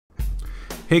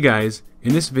Hey guys,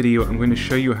 in this video I'm going to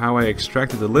show you how I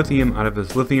extracted the lithium out of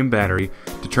this lithium battery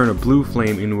to turn a blue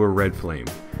flame into a red flame.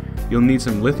 You'll need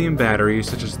some lithium batteries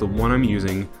such as the one I'm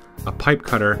using, a pipe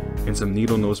cutter, and some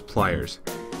needle nose pliers.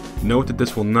 Note that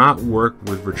this will not work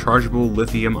with rechargeable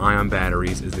lithium ion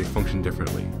batteries as they function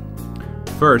differently.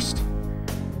 First,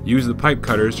 use the pipe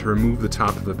cutters to remove the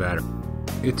top of the battery.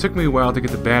 It took me a while to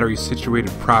get the battery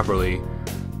situated properly,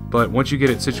 but once you get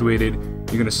it situated,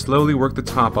 you're going to slowly work the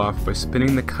top off by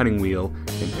spinning the cutting wheel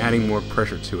and adding more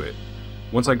pressure to it.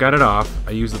 Once I got it off,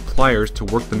 I used the pliers to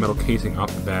work the metal casing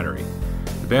off the battery.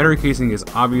 The battery casing is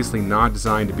obviously not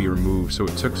designed to be removed, so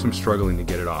it took some struggling to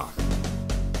get it off.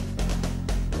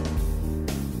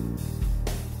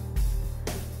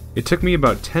 It took me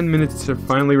about 10 minutes to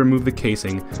finally remove the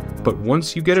casing, but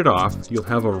once you get it off, you'll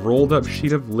have a rolled up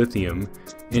sheet of lithium,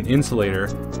 an insulator,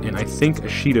 and I think a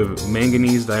sheet of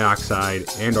manganese dioxide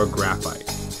and or graphite.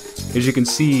 As you can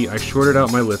see, I shorted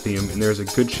out my lithium, and there's a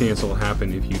good chance it'll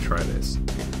happen if you try this.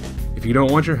 If you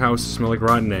don't want your house to smell like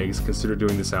rotten eggs, consider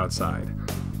doing this outside.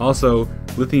 Also,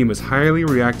 lithium is highly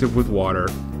reactive with water,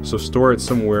 so store it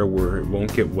somewhere where it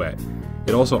won't get wet.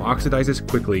 It also oxidizes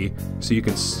quickly, so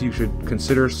you should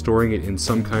consider storing it in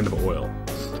some kind of oil.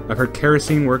 I've heard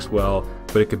kerosene works well,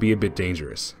 but it could be a bit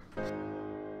dangerous.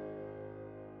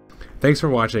 Thanks for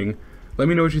watching. Let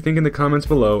me know what you think in the comments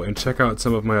below and check out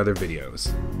some of my other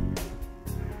videos.